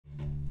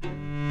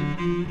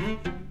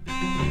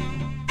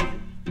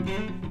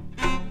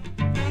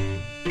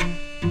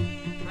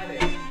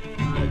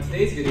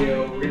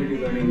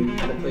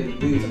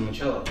blues on the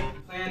cello. The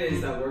plan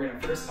is that we're going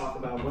to first talk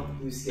about what the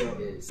blues scale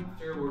is.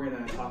 After, we're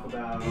going to talk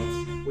about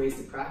ways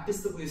to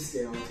practice the blues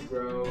scale to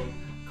grow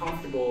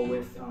comfortable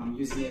with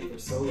using it for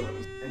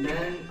solos. And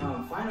then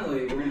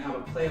finally, we're going to have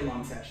a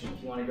play-along session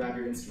if you want to grab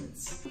your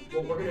instruments.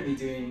 What we're going to be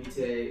doing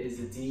today is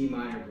the D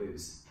minor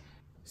blues.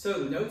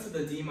 So the notes of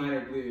the D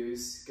minor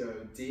blues go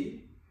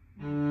D,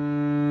 F,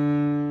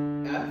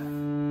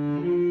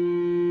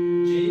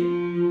 G,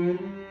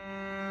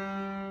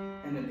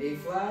 and then A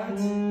flat,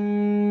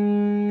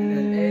 and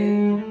then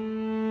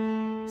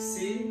A, C,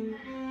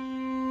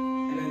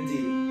 and then D.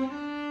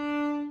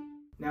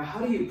 Now, how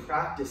do you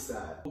practice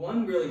that?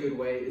 One really good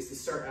way is to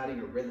start adding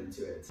a rhythm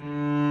to it.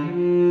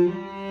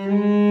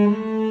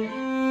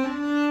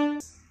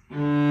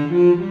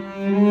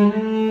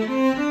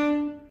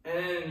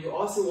 And you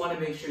also want to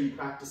make sure you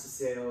practice the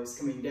scales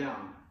coming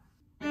down.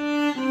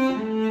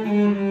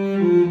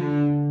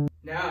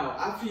 Now,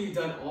 after you've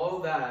done all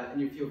of that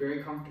and you feel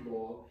very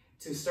comfortable,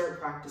 to start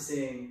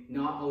practicing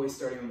not always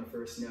starting on the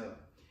first note.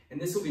 And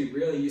this will be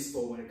really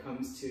useful when it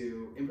comes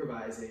to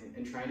improvising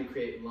and trying to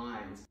create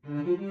lines.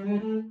 And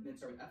then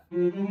start with F,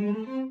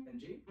 then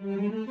G,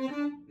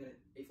 then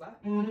A flat,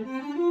 then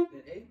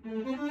A, and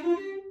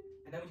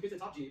then when you get to the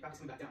top G, practice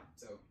coming back down.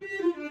 So,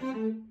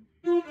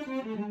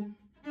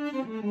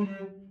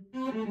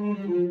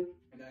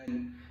 and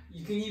then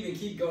you can even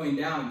keep going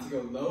down to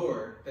go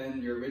lower than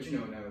your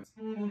original notes.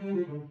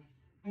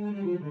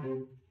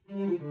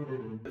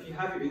 If you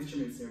have your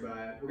instruments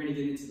nearby, we're going to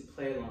get into the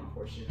play-along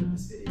portion of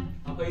this video.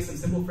 I'll play some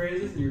simple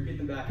phrases and you repeat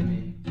them back at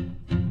me.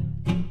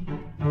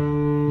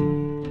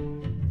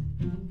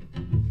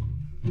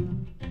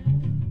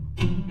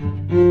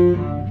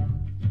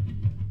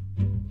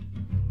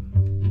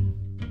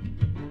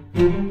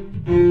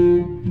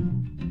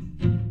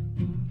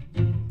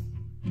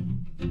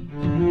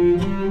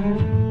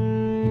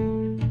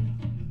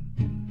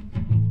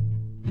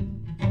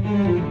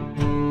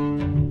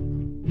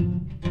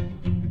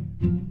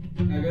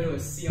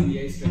 C on the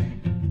A string.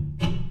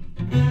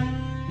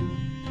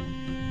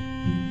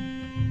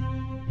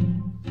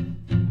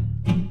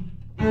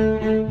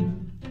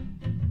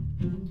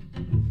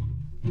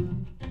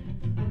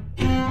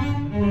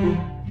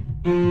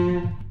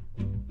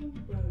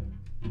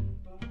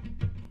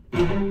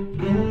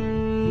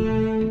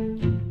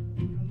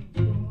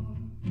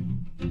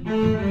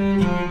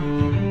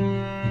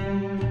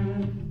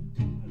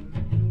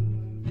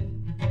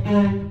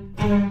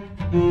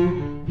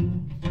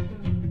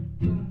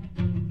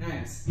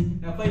 Nice.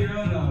 Now play your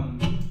own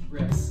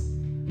riffs.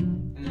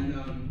 And then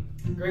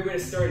a great way to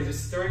start is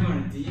just starting on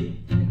a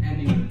D and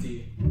ending on a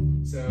D.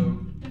 So,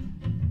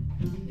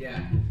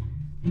 yeah.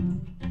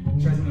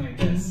 Try something like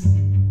this.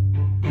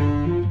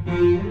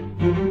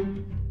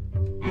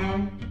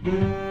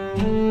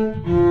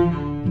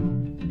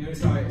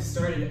 Notice how I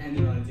started and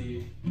ended on a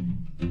D.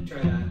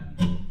 Try that.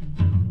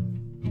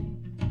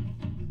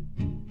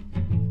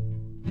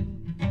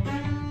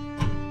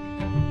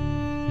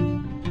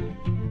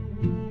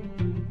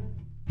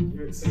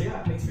 So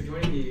yeah, thanks for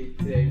joining me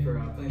today for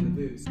playing the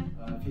blues.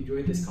 If you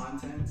enjoyed this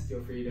content,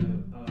 feel free to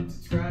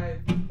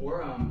subscribe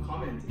or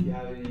comment if you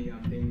have any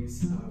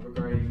things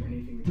regarding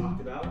anything we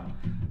talked about.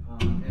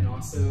 And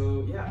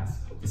also, yeah,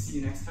 hope to see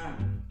you next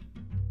time.